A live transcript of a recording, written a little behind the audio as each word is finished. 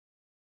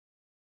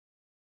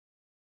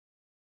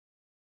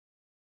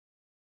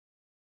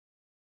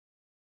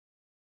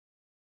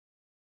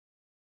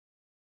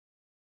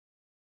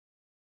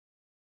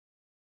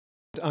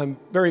I'm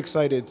very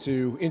excited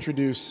to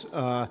introduce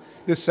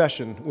this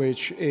session,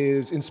 which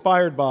is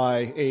inspired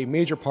by a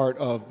major part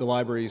of the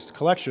library's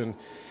collection.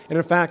 And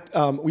in fact,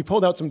 we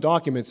pulled out some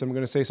documents, and I'm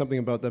going to say something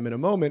about them in a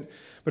moment.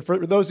 But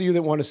for those of you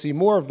that want to see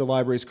more of the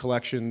library's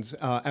collections,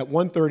 at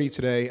 1:30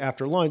 today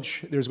after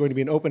lunch, there's going to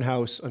be an open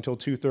house until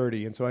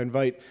 2:30. And so I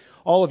invite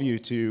all of you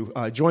to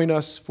join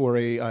us for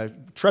a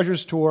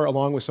treasures tour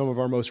along with some of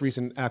our most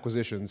recent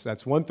acquisitions.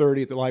 That's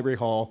 1:30 at the Library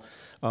Hall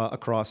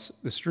across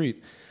the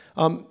street.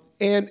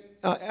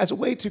 As a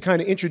way to kind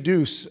of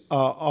introduce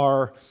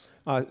our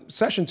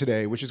session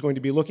today, which is going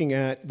to be looking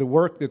at the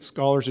work that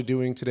scholars are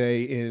doing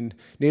today in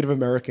Native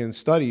American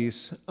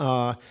studies,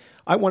 I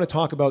want to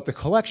talk about the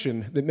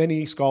collection that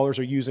many scholars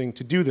are using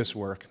to do this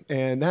work,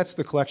 and that's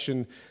the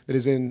collection that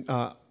is in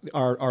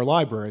our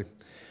library.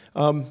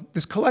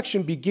 This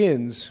collection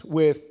begins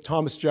with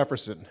Thomas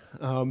Jefferson.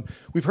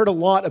 We've heard a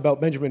lot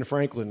about Benjamin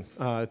Franklin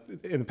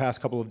in the past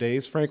couple of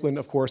days. Franklin,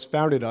 of course,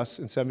 founded us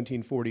in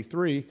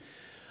 1743.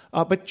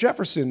 But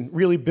Jefferson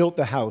really built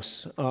the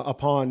house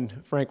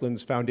upon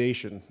Franklin's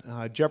foundation.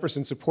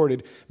 Jefferson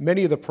supported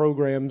many of the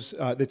programs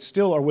that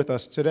still are with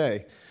us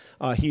today.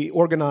 He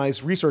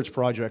organized research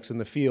projects in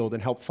the field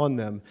and helped fund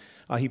them.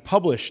 He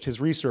published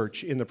his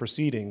research in the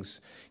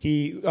proceedings.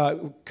 He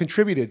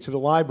contributed to the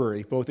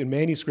library, both in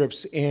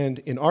manuscripts and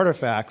in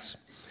artifacts.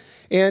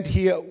 And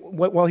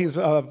while he was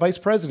Vice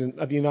President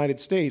of the United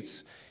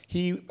States,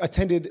 he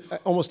attended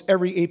almost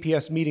every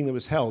APS meeting that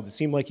was held. It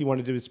seemed like he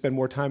wanted to spend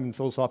more time in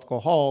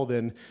Philosophical Hall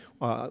than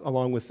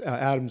along with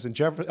Adams and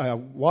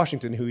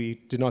Washington, who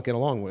he did not get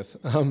along with.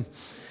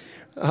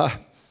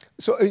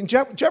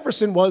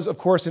 Jefferson was, of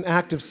course, an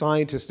active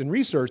scientist and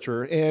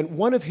researcher, and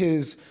one of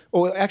his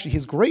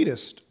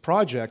greatest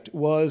project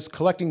was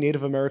collecting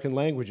Native American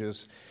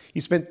languages. He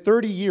spent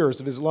 30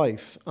 years of his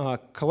life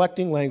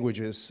collecting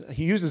languages.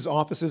 He used his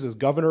offices as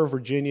governor of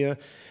Virginia,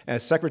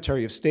 as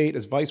Secretary of State,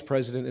 as vice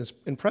president,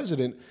 and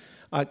president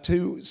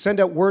to send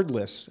out word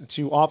lists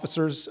to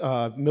officers,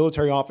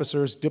 military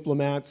officers,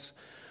 diplomats,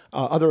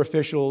 other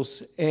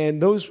officials,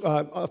 and those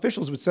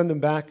officials would send them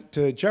back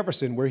to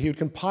Jefferson, where he would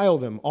compile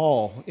them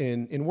all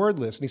in word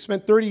lists. And he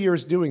spent 30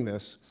 years doing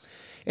this.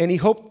 And he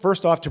hoped,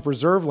 first off, to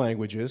preserve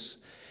languages.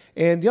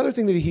 And the other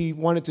thing that he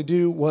wanted to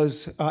do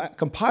was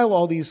compile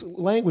all these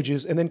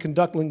languages and then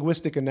conduct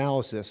linguistic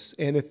analysis.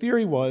 And the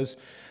theory was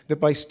that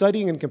by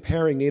studying and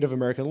comparing Native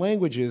American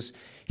languages,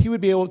 he would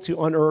be able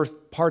to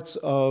unearth parts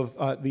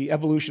of the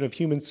evolution of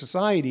human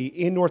society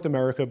in North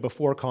America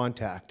before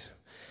contact.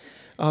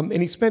 And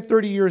he spent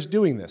 30 years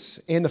doing this.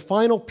 And the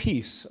final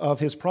piece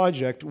of his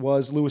project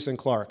was Lewis and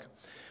Clark.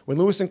 When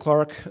Lewis and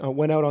Clark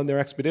went out on their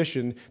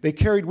expedition, they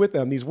carried with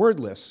them these word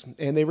lists,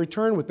 and they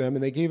returned with them,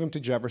 and they gave them to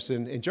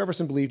Jefferson, and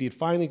Jefferson believed he had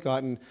finally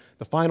gotten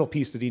the final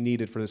piece that he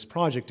needed for this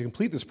project, to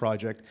complete this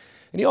project,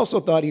 and he also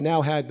thought he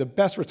now had the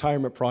best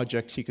retirement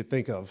project he could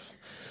think of.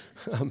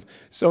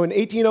 So in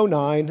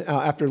 1809,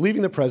 after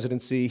leaving the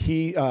presidency,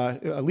 he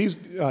leaves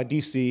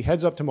D.C.,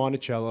 heads up to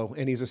Monticello,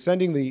 and he's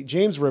ascending the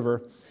James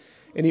River,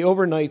 and he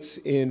overnights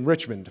in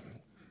Richmond.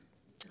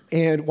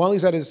 And while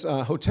he's at his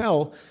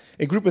hotel,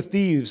 a group of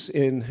thieves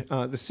in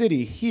the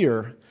city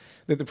hear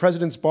that the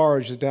president's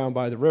barge is down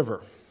by the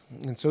river.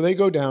 And so they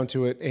go down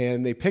to it,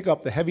 and they pick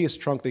up the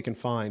heaviest trunk they can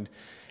find,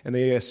 and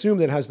they assume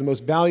that it has the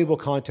most valuable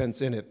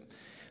contents in it.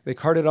 They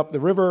cart it up the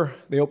river,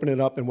 they open it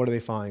up, and what do they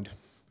find?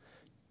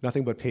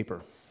 Nothing but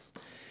paper.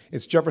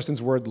 It's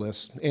Jefferson's word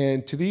list.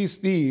 And to these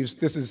thieves,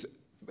 this is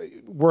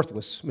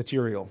worthless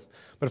material.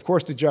 But of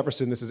course, to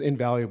Jefferson, this is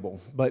invaluable.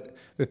 But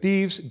the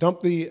thieves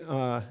dump the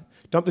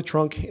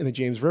trunk in the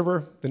James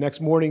River. The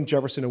next morning,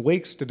 Jefferson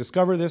awakes to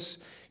discover this.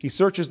 He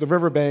searches the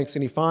riverbanks,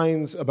 and he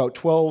finds about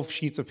 12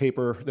 sheets of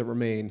paper that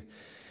remain.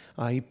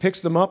 He picks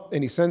them up,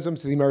 and he sends them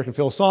to the American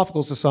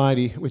Philosophical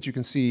Society, which you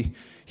can see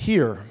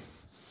here.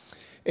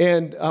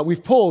 And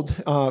we've pulled,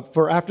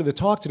 for after the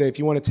talk today, if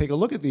you want to take a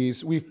look at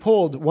these, we've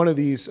pulled one of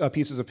these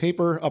pieces of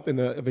paper up in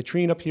the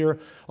vitrine up here,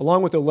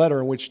 along with a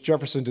letter in which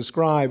Jefferson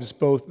describes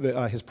both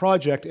his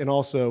project and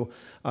also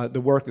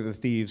the work that the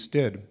thieves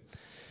did.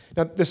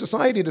 Now, the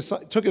society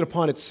took it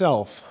upon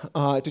itself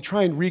to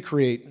try and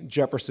recreate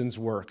Jefferson's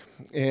work.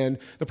 And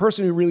the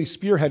person who really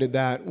spearheaded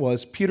that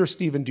was Peter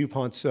Stephen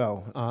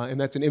Duponceau, and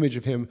that's an image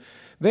of him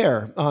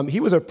there. He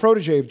was a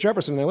protege of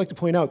Jefferson, and I'd like to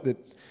point out that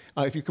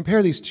if you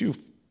compare these two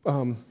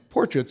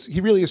portraits,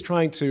 he really is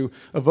trying to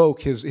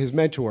evoke his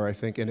mentor, I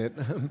think, in it.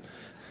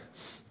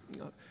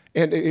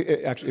 And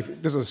actually,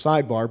 this is a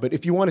sidebar, but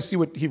if you want to see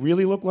what he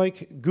really looked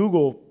like,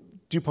 Google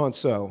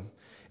Duponceau,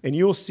 and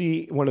you'll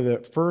see one of the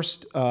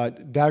first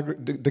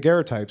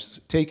daguerreotypes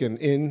taken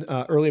in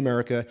early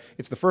America.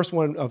 It's the first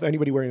one of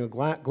anybody wearing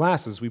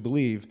glasses, we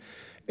believe.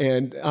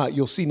 And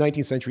you'll see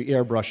 19th century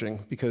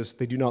airbrushing because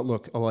they do not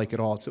look alike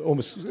at all. It's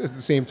almost at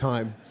the same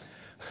time.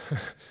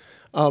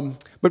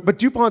 But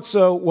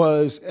Duponceau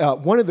was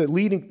one of the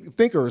leading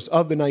thinkers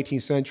of the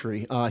 19th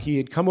century. He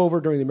had come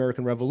over during the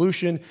American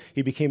Revolution,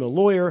 he became a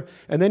lawyer,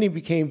 and then he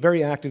became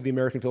very active in the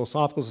American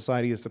Philosophical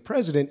Society as the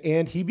president,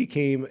 and he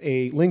became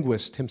a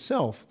linguist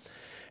himself.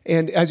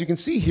 And as you can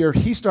see here,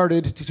 he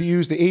started to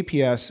use the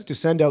APS to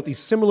send out these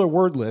similar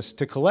word lists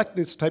to collect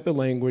this type of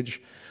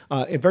language,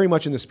 and very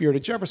much in the spirit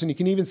of Jefferson. You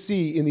can even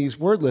see in these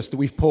word lists that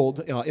we've pulled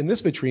in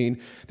this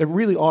vitrine that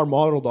really are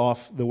modeled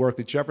off the work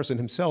that Jefferson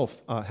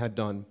himself had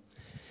done.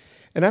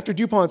 And after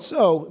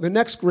Dupont-Seau, the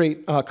next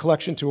great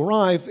collection to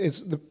arrive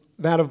is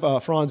that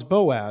of Franz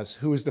Boas,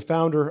 who is the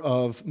founder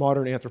of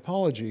modern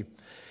anthropology.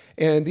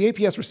 And the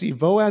APS received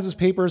Boas's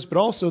papers, but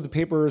also the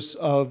papers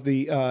of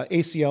the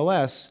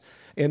ACLS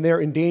and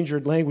their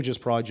Endangered Languages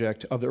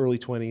Project of the early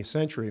 20th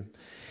century.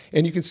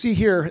 And you can see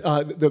here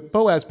the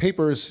Boas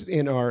papers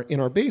in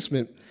our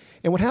basement.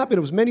 And what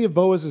happened was many of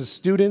Boas's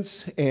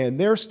students and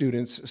their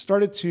students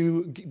started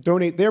to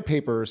donate their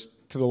papers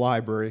to the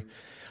library,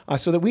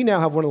 so that we now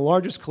have one of the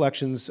largest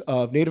collections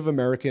of Native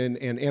American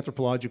and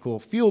anthropological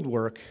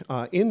fieldwork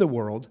in the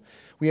world.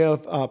 We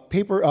have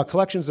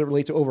collections that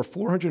relate to over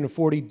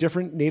 440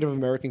 different Native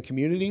American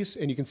communities,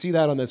 and you can see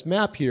that on this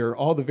map here,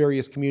 all the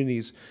various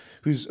communities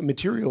whose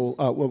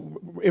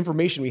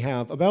information we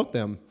have about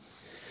them.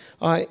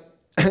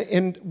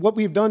 And what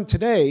we've done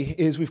today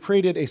is we've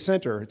created a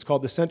center. It's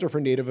called the Center for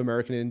Native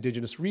American and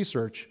Indigenous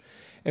Research.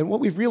 And what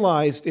we've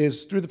realized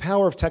is through the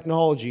power of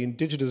technology and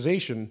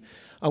digitization,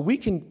 we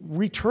can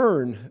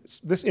return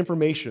this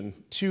information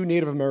to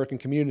Native American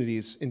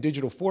communities in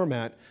digital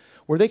format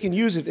where they can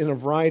use it in a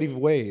variety of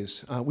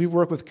ways. We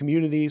work with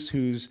communities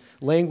whose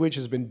language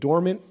has been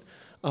dormant,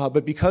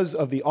 but because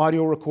of the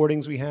audio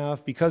recordings we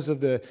have, because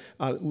of the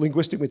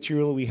linguistic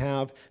material we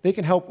have, they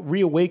can help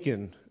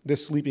reawaken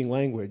this sleeping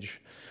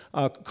language.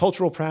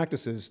 Cultural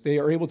practices, they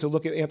are able to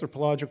look at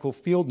anthropological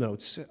field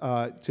notes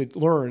to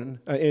learn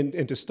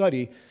and to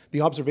study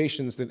the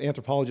observations that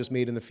anthropologists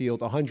made in the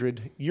field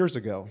 100 years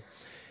ago.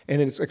 And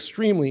it's an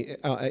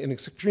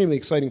extremely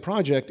exciting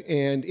project,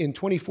 and in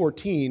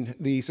 2014,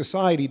 the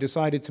Society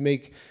decided to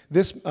make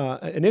this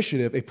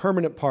initiative a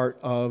permanent part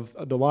of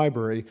the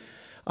library.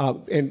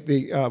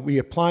 We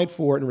applied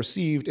for and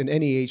received an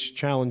NEH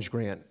challenge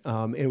grant.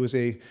 It was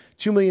a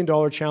 $2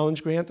 million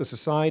challenge grant. The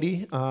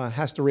Society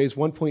has to raise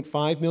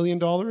 $1.5 million.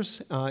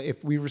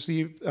 If we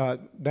receive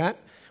that,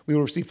 we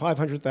will receive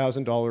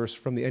 $500,000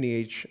 from the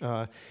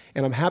NEH.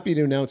 And I'm happy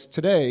to announce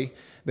today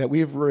that we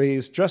have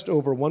raised just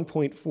over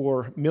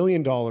 $1.4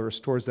 million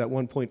towards that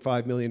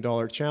 $1.5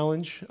 million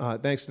challenge,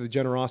 thanks to the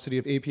generosity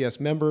of APS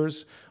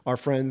members, our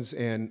friends,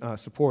 and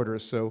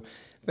supporters. So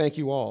thank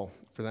you all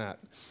for that.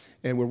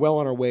 And we're well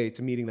on our way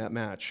to meeting that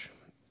match.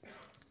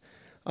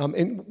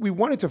 And we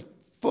wanted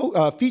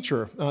to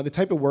feature the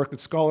type of work that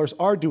scholars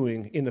are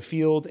doing in the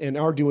field and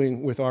are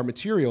doing with our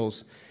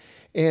materials.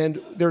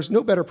 And there's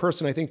no better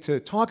person, I think, to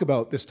talk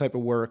about this type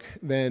of work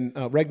than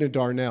Regna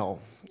Darnell.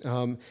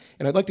 And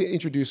I'd like to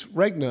introduce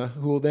Regna,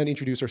 who will then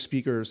introduce our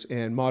speakers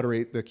and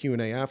moderate the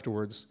Q&A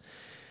afterwards.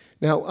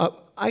 Now,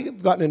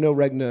 I've gotten to know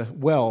Regna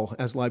well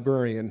as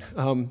librarian.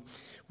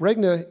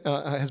 Regna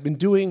has been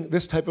doing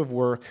this type of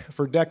work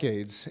for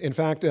decades. In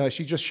fact,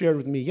 she just shared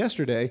with me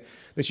yesterday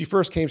that she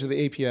first came to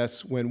the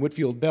APS when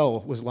Whitfield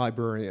Bell was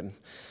librarian,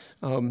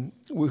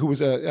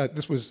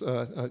 this was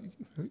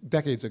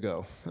decades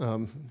ago.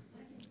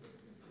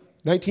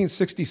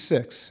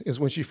 1966 is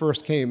when she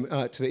first came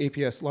to the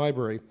APS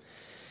library.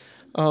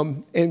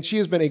 And she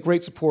has been a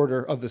great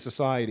supporter of the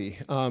Society.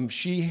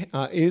 She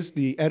is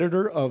the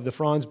editor of the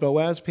Franz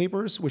Boas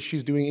papers, which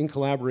she's doing in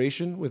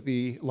collaboration with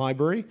the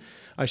library.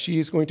 She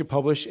is going to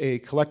publish a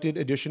collected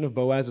edition of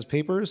Boas's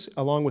papers,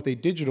 along with a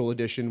digital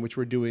edition, which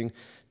we're doing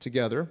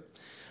together.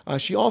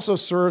 She also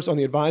serves on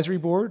the advisory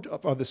board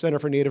of the Center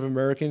for Native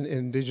American and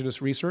Indigenous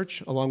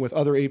Research, along with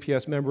other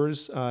APS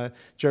members,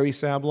 Jerry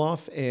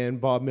Sabloff and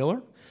Bob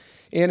Miller.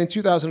 And in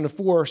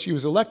 2004, she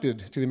was elected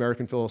to the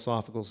American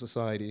Philosophical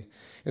Society.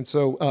 And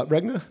so,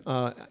 Regna,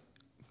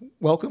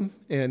 welcome,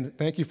 and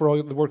thank you for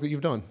all the work that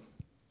you've done.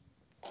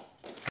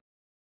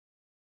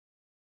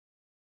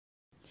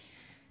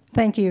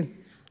 Thank you.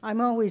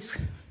 I'm always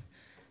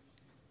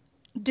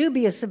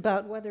dubious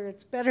about whether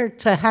it's better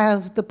to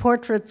have the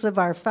portraits of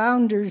our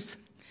founders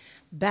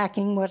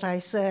backing what I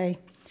say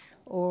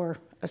or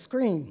a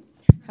screen.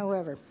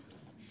 However,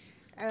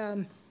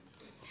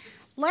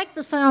 like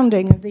the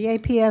founding of the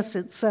APS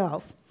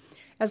itself,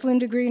 as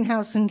Linda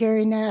Greenhouse and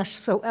Gary Nash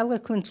so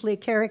eloquently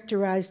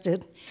characterized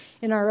it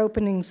in our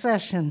opening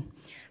session,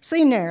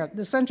 CNARE,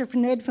 the Center for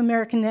Native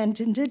American and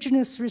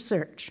Indigenous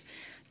Research,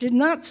 did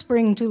not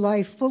spring to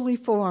life fully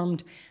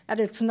formed at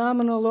its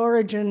nominal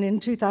origin in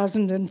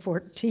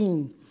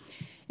 2014.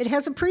 It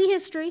has a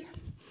prehistory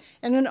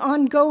and an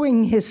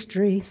ongoing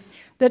history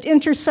that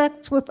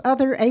intersects with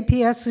other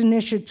APS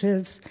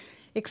initiatives,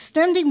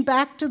 extending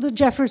back to the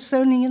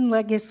Jeffersonian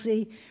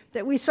legacy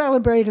that we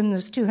celebrate in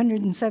this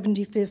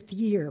 275th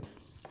year.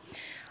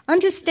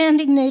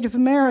 Understanding Native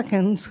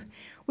Americans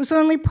was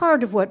only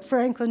part of what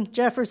Franklin,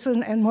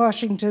 Jefferson, and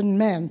Washington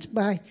meant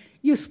by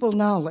useful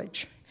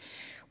knowledge,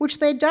 which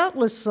they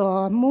doubtless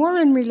saw more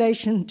in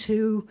relation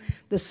to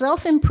the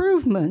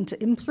self-improvement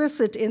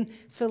implicit in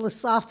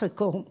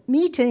philosophical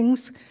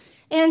meetings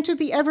and to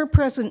the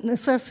ever-present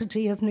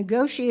necessity of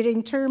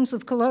negotiating terms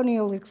of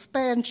colonial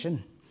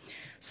expansion,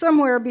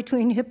 somewhere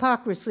between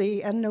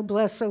hypocrisy and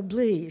noblesse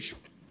oblige.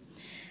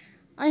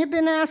 I have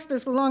been asked,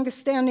 as the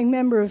longest-standing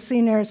member of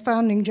CNAR's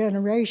founding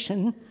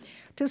generation,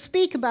 to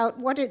speak about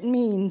what it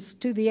means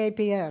to the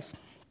APS.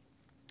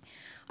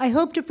 I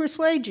hope to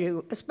persuade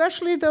you,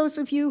 especially those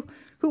of you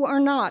who are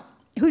not,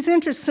 whose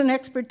interests and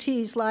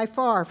expertise lie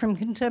far from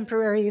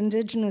contemporary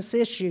Indigenous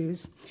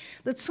issues,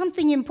 that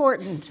something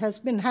important has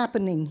been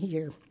happening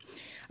here,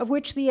 of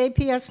which the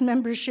APS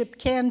membership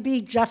can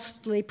be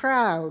justly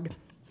proud.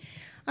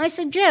 I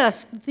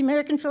suggest that the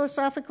American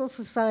Philosophical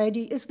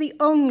Society is the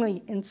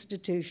only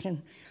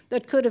institution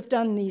that could have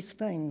done these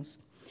things,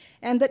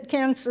 and that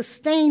can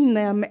sustain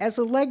them as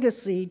a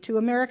legacy to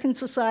American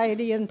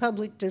society and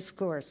public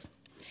discourse.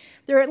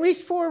 There are at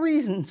least 4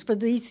 reasons for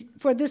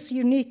this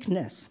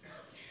uniqueness.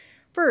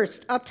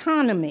 First,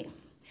 autonomy.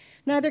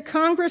 Neither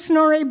Congress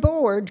nor a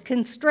board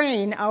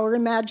constrain our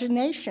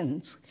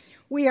imaginations.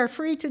 We are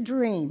free to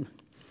dream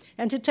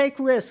and to take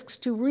risks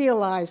to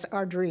realize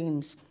our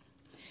dreams.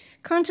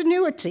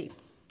 Continuity.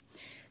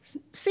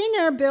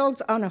 CNAR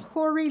builds on a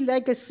hoary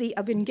legacy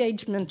of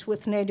engagement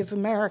with Native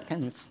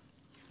Americans.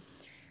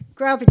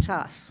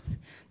 Gravitas.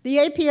 The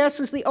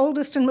APS is the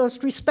oldest and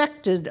most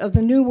respected of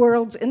the New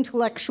World's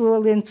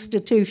intellectual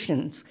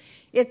institutions,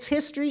 its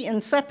history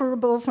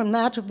inseparable from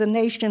that of the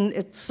nation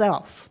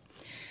itself.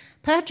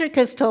 Patrick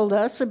has told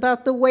us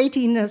about the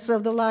weightiness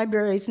of the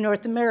library's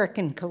North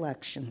American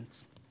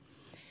collections.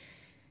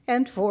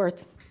 And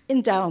fourth,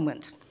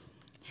 endowment.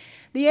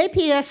 The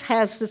APS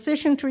has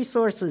sufficient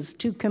resources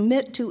to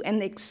commit to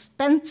an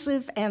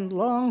expensive and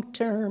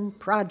long-term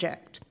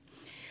project.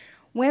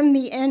 When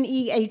the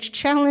NEH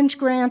Challenge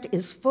Grant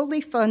is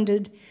fully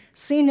funded,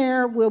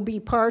 CNAR will be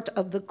part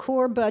of the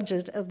core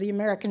budget of the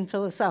American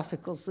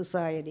Philosophical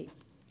Society.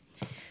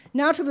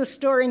 Now to the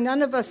story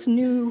none of us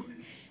knew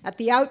at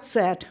the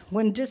outset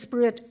when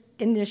disparate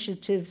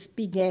initiatives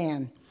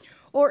began,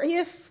 or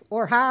if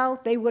or how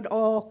they would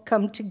all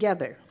come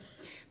together.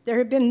 There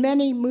have been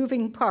many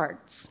moving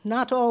parts,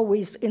 not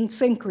always in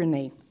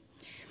synchrony.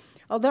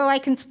 Although I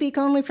can speak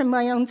only from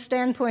my own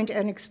standpoint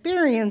and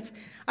experience,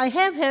 I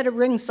have had a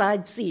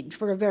ringside seat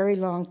for a very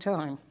long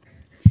time.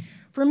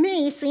 For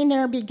me,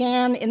 CNAR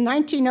began in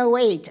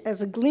 1908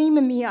 as a gleam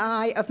in the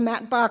eye of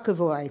Matt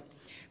Bakovoy,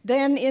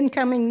 then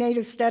incoming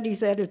Native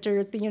Studies editor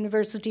at the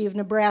University of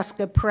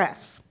Nebraska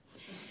Press.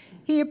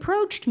 He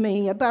approached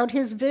me about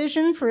his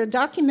vision for a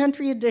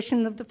documentary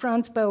edition of the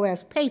Franz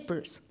Boas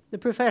papers, the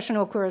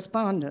professional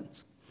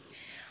correspondence.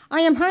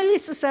 I am highly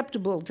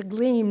susceptible to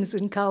gleams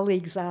in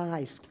colleagues'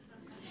 eyes.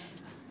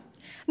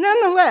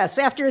 Nonetheless,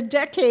 after a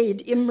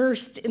decade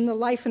immersed in the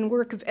life and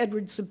work of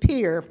Edward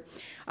Sapir,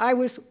 I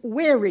was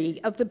wary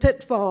of the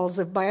pitfalls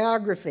of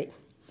biography,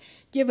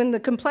 given the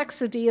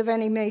complexity of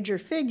any major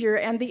figure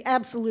and the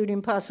absolute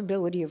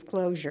impossibility of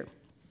closure.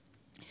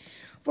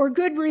 For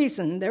good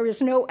reason, there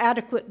is no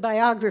adequate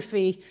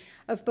biography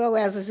of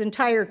Boas's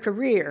entire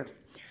career,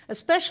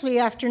 especially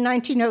after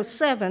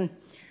 1907,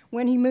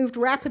 when he moved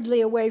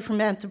rapidly away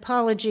from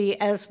anthropology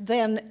as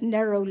then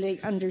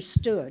narrowly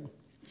understood.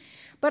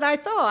 But I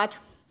thought,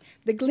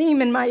 the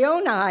gleam in my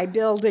own eye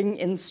building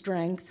in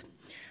strength,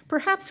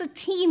 perhaps a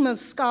team of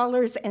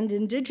scholars and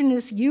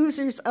Indigenous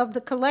users of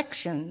the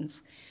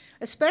collections,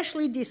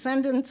 especially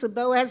descendants of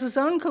Boas's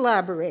own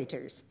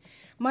collaborators,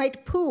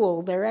 might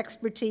pool their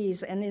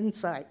expertise and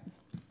insight.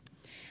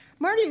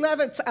 Marty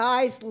Levitt's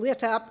eyes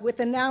lit up with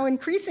a now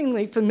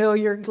increasingly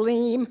familiar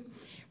gleam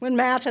when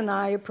Matt and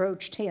I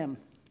approached him.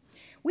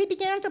 We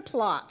began to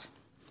plot,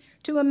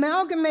 to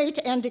amalgamate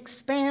and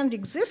expand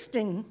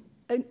existing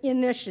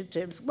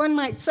initiatives, one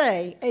might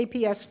say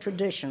APS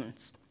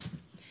traditions.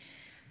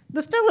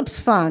 The Phillips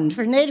Fund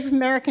for Native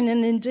American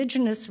and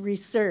Indigenous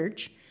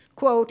Research,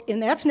 quote,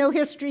 in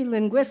ethnohistory,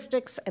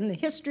 linguistics, and the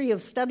history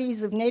of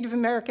studies of Native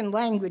American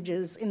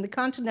languages in the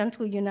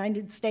continental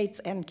United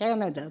States and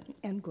Canada,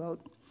 end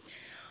quote,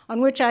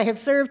 on which I have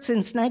served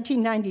since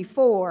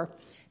 1994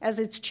 as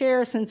its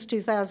chair since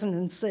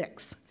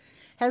 2006,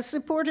 has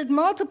supported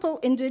multiple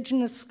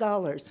Indigenous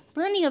scholars,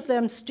 many of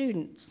them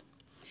students,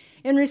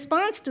 in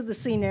response to the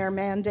CNAR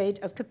mandate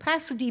of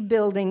capacity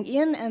building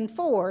in and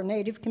for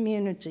Native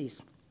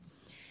communities.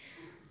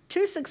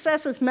 2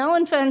 successive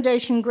Mellon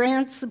Foundation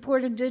grants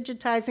supported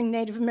digitizing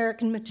Native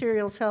American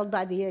materials held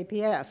by the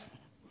APS,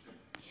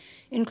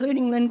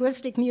 including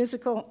linguistic,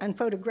 musical, and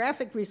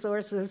photographic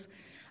resources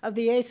of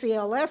the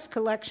ACLS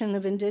collection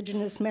of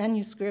Indigenous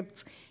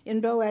manuscripts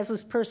in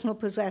Boas's personal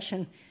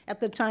possession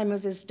at the time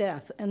of his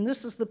death. And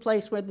this is the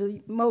place where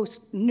the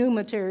most new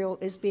material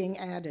is being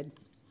added.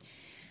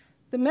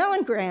 The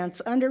Mellon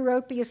grants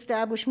underwrote the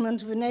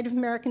establishment of a Native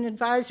American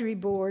Advisory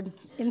Board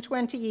in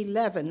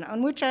 2011,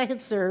 on which I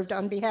have served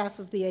on behalf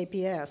of the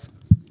APS.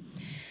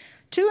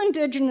 2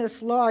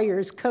 Indigenous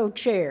lawyers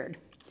co-chaired.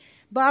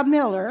 Bob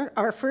Miller,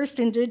 our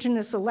first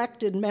Indigenous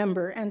elected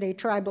member and a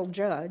tribal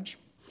judge,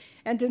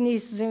 and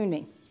Denise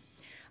Zuni.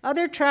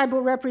 Other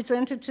tribal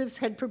representatives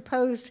had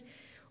proposed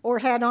or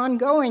had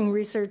ongoing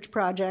research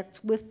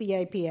projects with the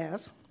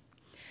APS.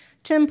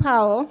 Tim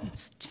Powell,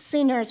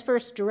 CNAR's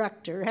first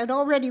director, had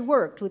already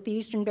worked with the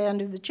Eastern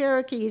Band of the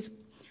Cherokees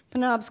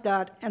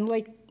Penobscot, and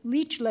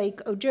Leech Lake,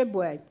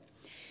 Ojibwe.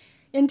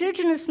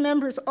 Indigenous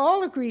members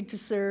all agreed to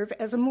serve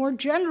as a more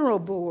general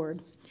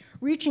board,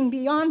 reaching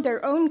beyond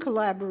their own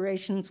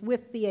collaborations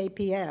with the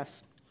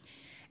APS.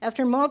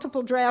 After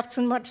multiple drafts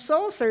and much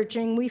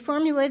soul-searching, we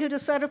formulated a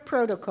set of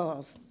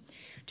protocols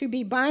to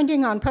be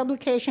binding on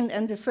publication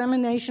and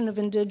dissemination of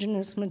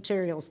Indigenous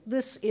materials.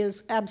 This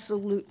is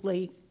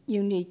absolutely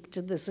unique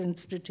to this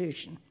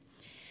institution.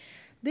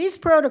 These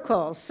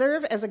protocols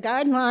serve as a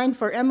guideline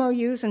for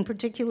MOUs in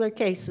particular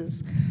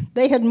cases.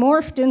 They had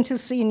morphed into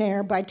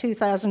CNAIR by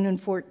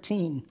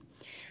 2014.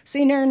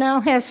 CNAIR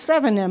now has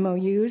 7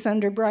 MOUs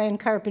under Brian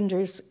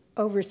Carpenter's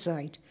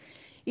oversight,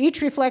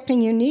 each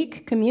reflecting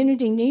unique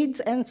community needs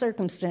and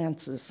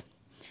circumstances.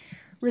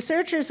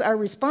 Researchers are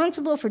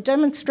responsible for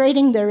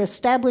demonstrating their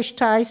established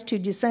ties to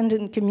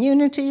descendant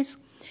communities,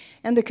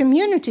 and the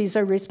communities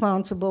are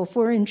responsible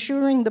for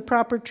ensuring the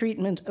proper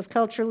treatment of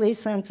culturally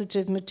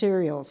sensitive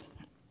materials.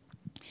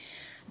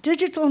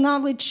 Digital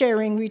knowledge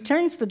sharing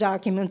returns the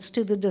documents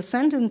to the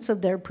descendants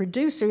of their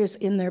producers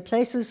in their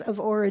places of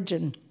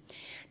origin,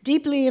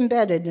 deeply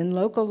embedded in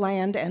local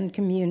land and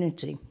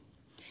community.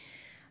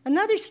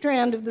 Another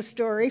strand of the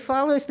story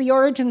follows the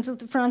origins of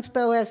the Franz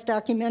Boas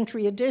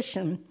documentary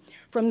edition,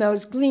 from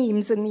those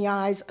gleams in the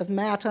eyes of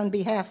Matt on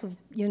behalf of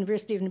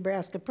University of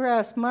Nebraska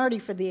Press, Marty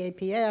for the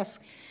APS,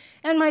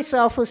 and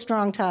myself with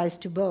strong ties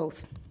to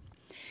both.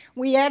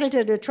 We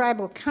edited a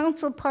tribal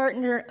council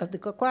partner of the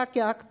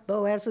Kwakwaka'wakw,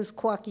 Boas's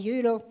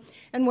Kwakiutl,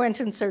 and went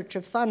in search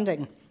of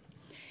funding.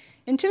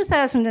 In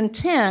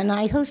 2010,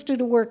 I hosted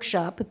a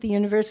workshop at the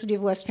University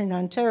of Western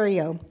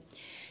Ontario,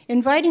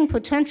 inviting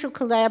potential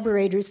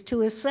collaborators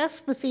to assess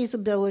the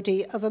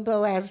feasibility of a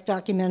Boas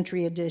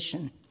documentary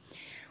edition.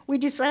 We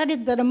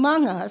decided that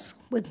among us,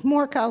 with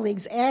more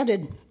colleagues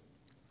added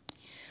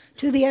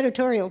to the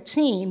editorial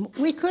team,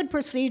 we could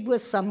proceed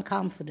with some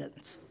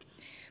confidence.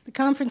 The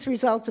conference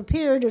results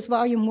appeared as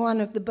Volume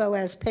 1 of the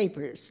Boas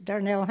Papers,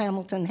 Darnell,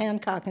 Hamilton,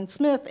 Hancock, and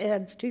Smith,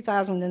 eds.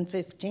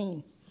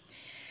 2015.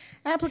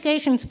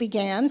 Applications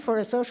began for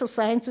a Social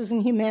Sciences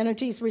and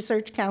Humanities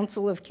Research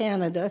Council of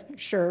Canada,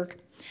 SSHRC,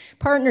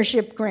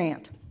 partnership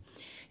grant.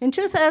 In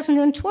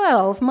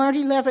 2012,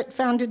 Marty Levitt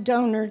found a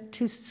donor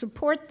to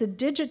support the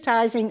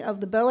digitizing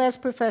of the Boas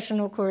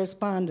professional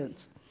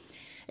correspondence,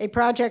 a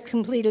project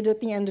completed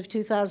at the end of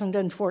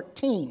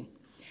 2014.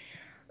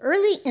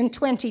 Early in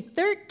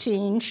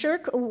 2013,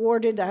 SSHRC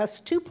awarded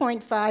us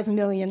 2.5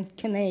 million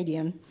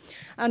Canadian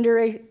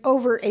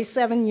over a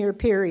 7-year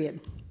period.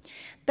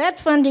 That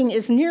funding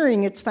is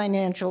nearing its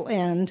financial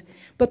end,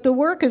 but the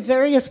work of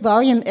various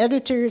volume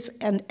editors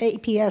and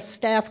APS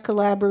staff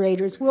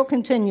collaborators will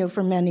continue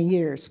for many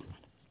years.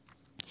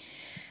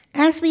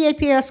 As the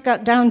APS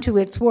got down to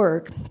its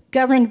work,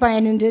 governed by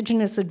an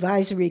Indigenous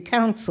Advisory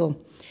Council,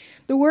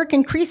 the work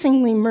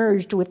increasingly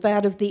merged with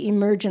that of the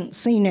emergent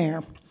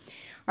CNAIR.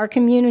 Our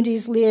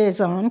community's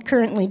liaison,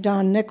 currently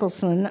Don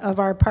Nicholson of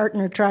our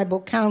partner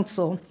tribal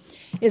council,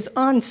 is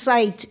on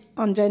site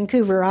on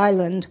Vancouver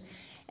Island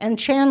and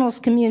channels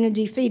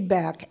community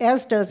feedback,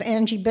 as does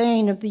Angie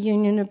Bain of the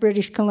Union of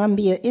British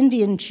Columbia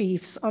Indian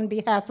Chiefs on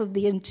behalf of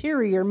the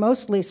interior,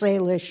 mostly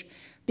Salish,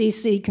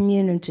 BC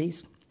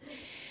communities.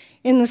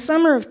 In the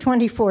summer of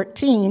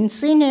 2014,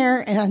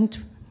 CNAIR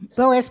and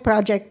Boas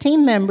Project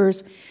team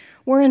members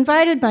were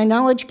invited by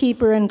knowledge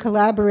keeper and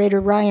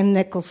collaborator Ryan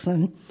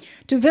Nicholson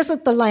to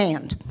visit the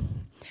land,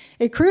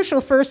 a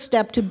crucial first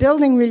step to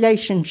building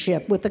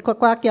relationship with the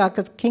Kwakwaka'wakw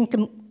of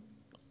Kinkum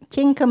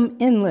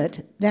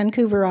Inlet,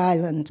 Vancouver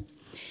Island.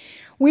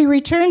 We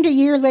returned a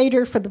year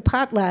later for the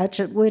potlatch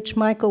at which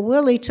Michael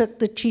Willey took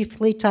the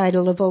chiefly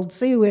title of Old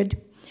Seward,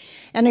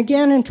 and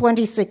again in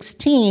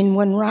 2016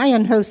 when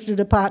Ryan hosted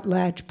a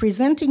potlatch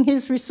presenting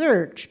his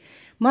research,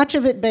 much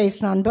of it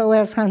based on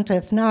Boas Hunt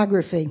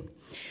ethnography,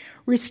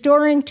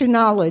 restoring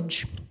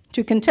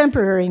to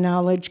contemporary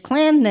knowledge,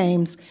 clan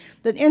names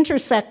that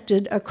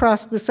intersected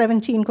across the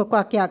 17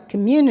 Kwakwaka'wakw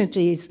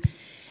communities,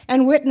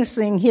 and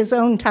witnessing his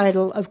own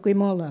title of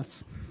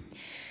Guimolas.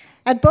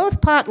 At both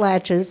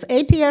potlatches,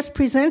 APS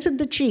presented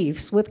the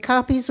chiefs with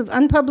copies of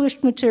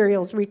unpublished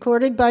materials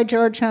recorded by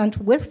George Hunt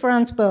with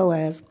Franz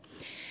Boas,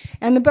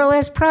 and the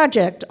Boas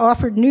Project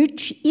offered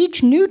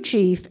each new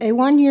chief a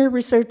 1-year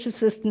research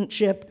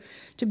assistantship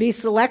to be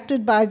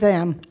selected by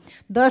them,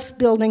 thus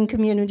building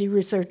community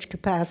research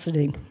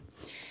capacity.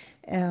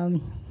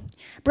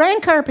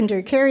 Brian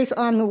Carpenter carries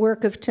on the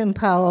work of Tim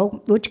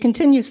Powell, which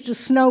continues to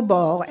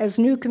snowball as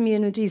new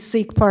communities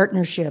seek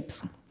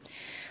partnerships.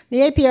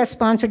 The APS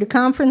sponsored a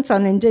conference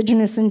on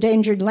Indigenous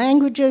endangered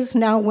languages,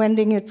 now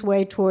wending its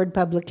way toward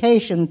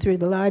publication through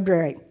the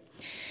library.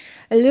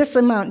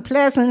 Alyssa Mount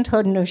Pleasant,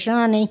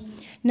 Haudenosaunee,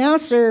 now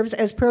serves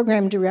as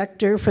program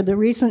director for the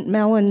recent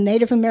Mellon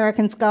Native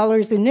American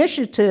Scholars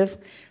Initiative,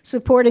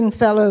 supporting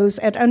fellows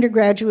at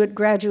undergraduate,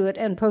 graduate,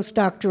 and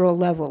postdoctoral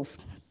levels.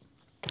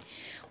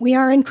 We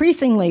are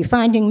increasingly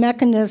finding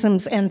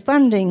mechanisms and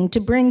funding to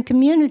bring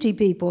community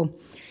people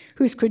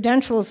whose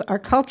credentials are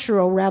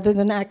cultural rather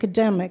than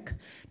academic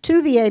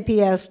to the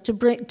APS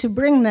to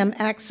bring them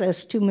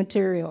access to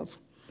materials.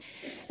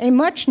 A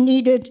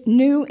much-needed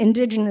new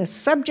Indigenous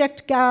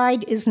subject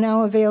guide is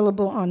now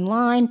available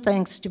online,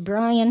 thanks to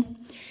Brian,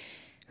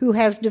 who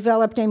has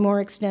developed a more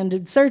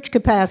extended search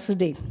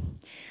capacity.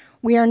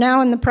 We are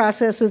now in the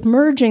process of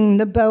merging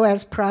the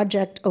BOAS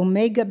project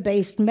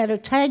Omega-based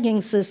meta-tagging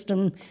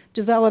system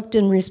developed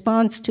in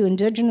response to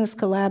Indigenous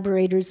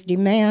collaborators'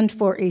 demand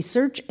for a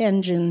search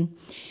engine,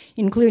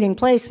 including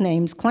place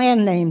names,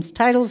 clan names,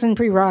 titles and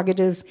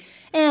prerogatives,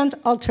 and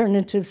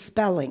alternative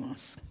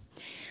spellings.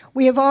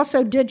 We have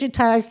also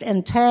digitized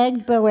and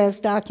tagged BOAS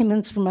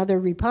documents from other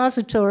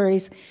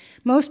repositories,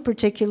 most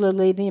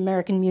particularly the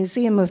American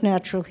Museum of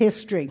Natural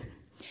History.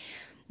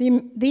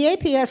 The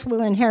APS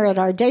will inherit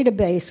our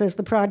database as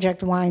the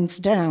project winds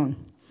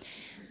down.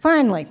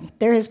 Finally,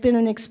 there has been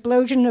an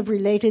explosion of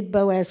related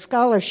BOAS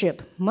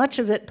scholarship, much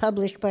of it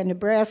published by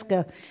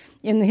Nebraska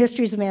in the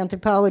Histories of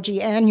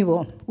Anthropology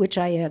Annual, which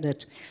I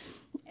edit.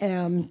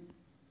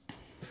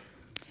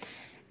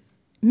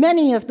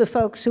 Many of the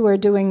folks who are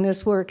doing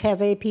this work have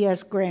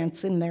APS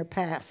grants in their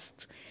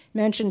past,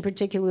 mentioned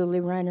particularly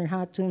Rainer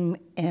Hartung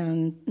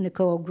and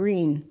Nicole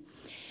Green.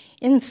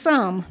 In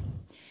sum,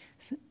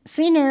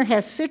 CNAIR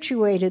has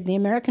situated the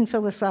American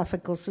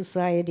Philosophical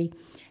Society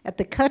at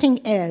the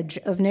cutting edge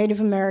of Native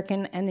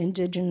American and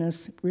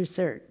Indigenous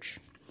research.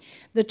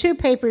 The two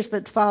papers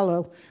that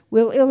follow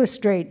will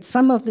illustrate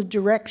some of the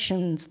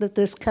directions that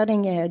this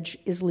cutting edge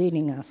is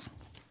leading us.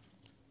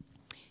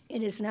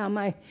 It is now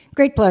my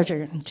great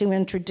pleasure to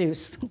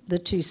introduce the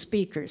two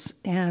speakers,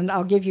 and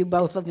I'll give you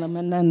both of them,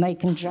 and then they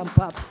can jump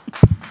up.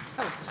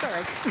 Oh, sorry.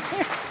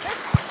 It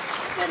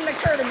didn't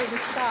occur to me to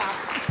stop.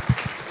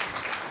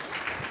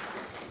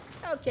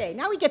 Okay,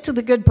 now we get to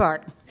the good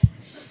part.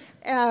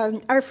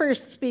 Our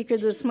first speaker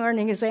this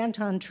morning is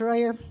Anton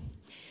Troyer.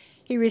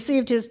 He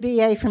received his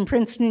BA from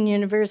Princeton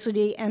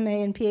University,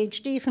 MA and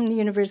PhD from the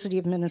University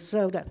of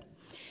Minnesota.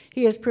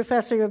 He is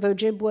professor of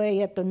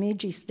Ojibwe at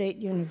Bemidji State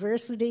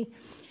University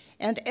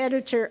and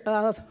editor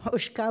of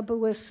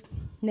Oshkobowas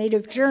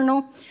Native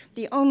Journal,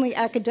 the only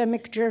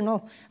academic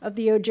journal of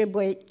the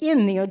Ojibwe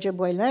in the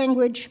Ojibwe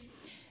language.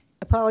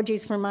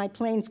 Apologies for my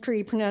Plains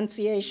Cree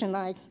pronunciation.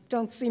 I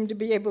don't seem to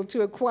be able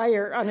to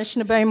acquire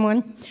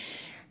Anishinaabemowin.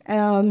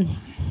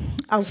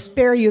 I'll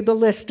spare you the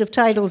list of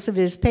titles of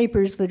his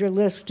papers that are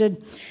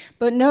listed,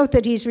 but note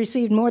that he's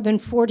received more than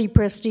 40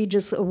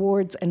 prestigious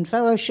awards and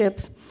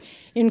fellowships,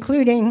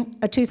 including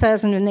a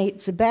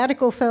 2008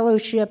 Sabbatical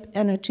Fellowship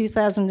and a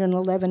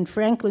 2011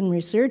 Franklin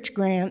Research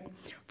Grant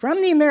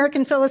from the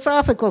American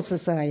Philosophical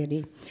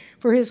Society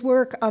for his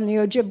work on the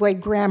Ojibwe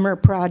Grammar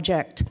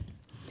Project.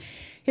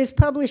 His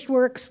published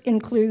works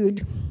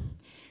include,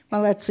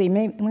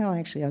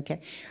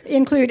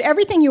 include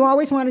Everything You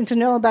Always Wanted to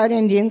Know About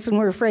Indians and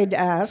Were Afraid to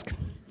Ask,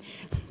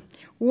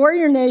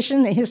 Warrior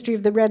Nation, A History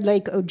of the Red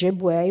Lake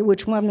Ojibwe,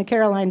 which won the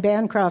Caroline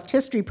Bancroft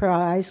History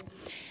Prize,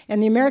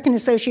 and the American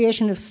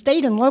Association of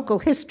State and Local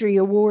History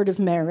Award of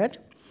Merit,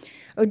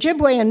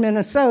 Ojibwe in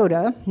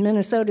Minnesota,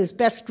 Minnesota's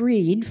Best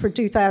Read for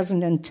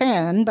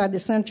 2010 by the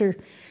Center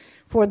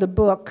for the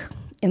Book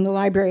in the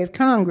Library of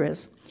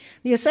Congress,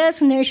 The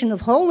Assassination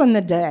of Hole in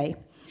the Day,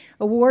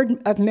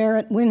 Award of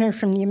Merit winner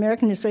from the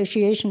American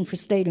Association for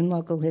State and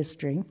Local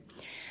History,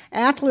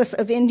 Atlas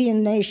of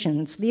Indian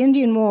Nations, The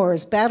Indian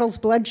Wars, Battles,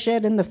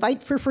 Bloodshed, and the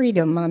Fight for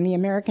Freedom on the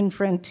American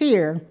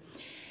Frontier,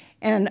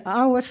 and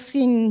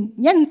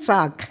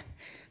Awasinyensak,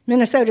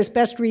 Minnesota's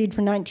Best Read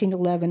for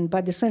 1911 by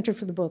the Center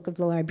for the Book of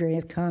the Library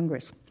of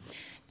Congress.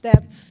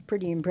 That's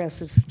pretty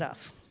impressive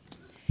stuff.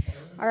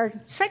 Our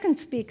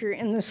second speaker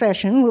in the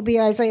session will be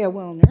Isaiah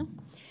Wilner,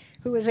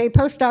 who is a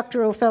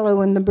postdoctoral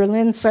fellow in the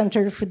Berlin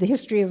Center for the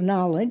History of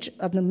Knowledge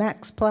of the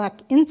Max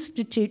Planck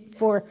Institute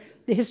for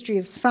the History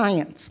of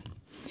Science.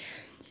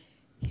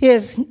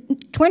 His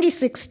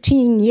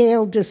 2016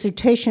 Yale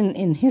dissertation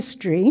in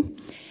history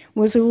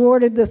was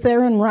awarded the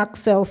Theron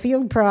Rockfell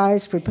Field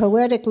Prize for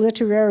poetic,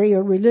 literary,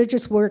 or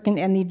religious work in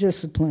any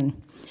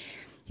discipline.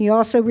 He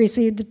also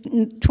received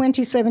the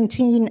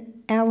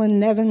 2017 Alan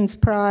Nevins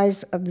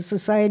Prize of the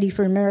Society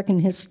for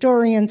American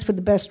Historians for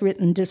the best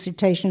written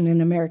dissertation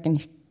in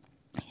American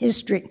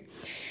history.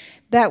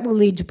 That will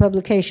lead to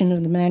publication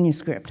of the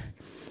manuscript.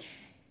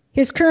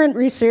 His current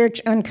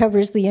research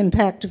uncovers the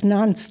impact of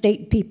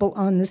non-state people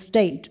on the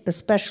state,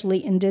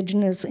 especially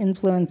indigenous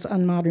influence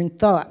on modern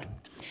thought.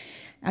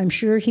 I'm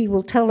sure he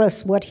will tell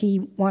us what he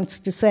wants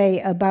to say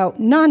about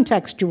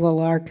non-textual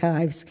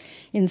archives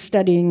in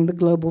studying the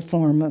global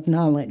flow of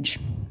knowledge,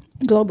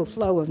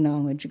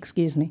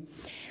 excuse me.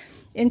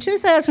 In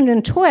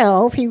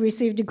 2012, he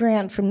received a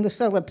grant from the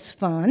Phillips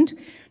Fund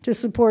to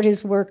support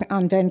his work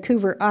on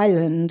Vancouver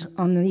Island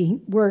on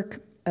the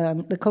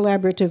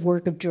collaborative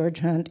work of George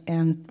Hunt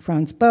and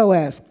Franz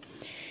Boas.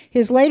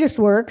 His latest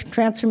work,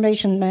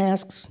 Transformation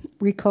Masks,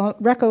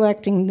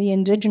 Recollecting the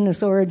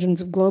Indigenous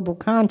Origins of Global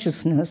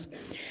Consciousness,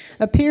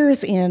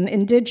 appears in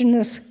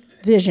Indigenous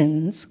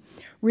Visions,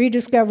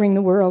 Rediscovering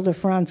the World of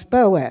Franz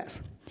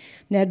Boas,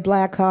 Ned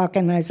Blackhawk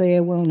and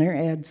Isaiah Wilner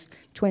eds.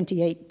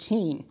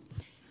 2018.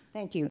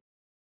 Thank you.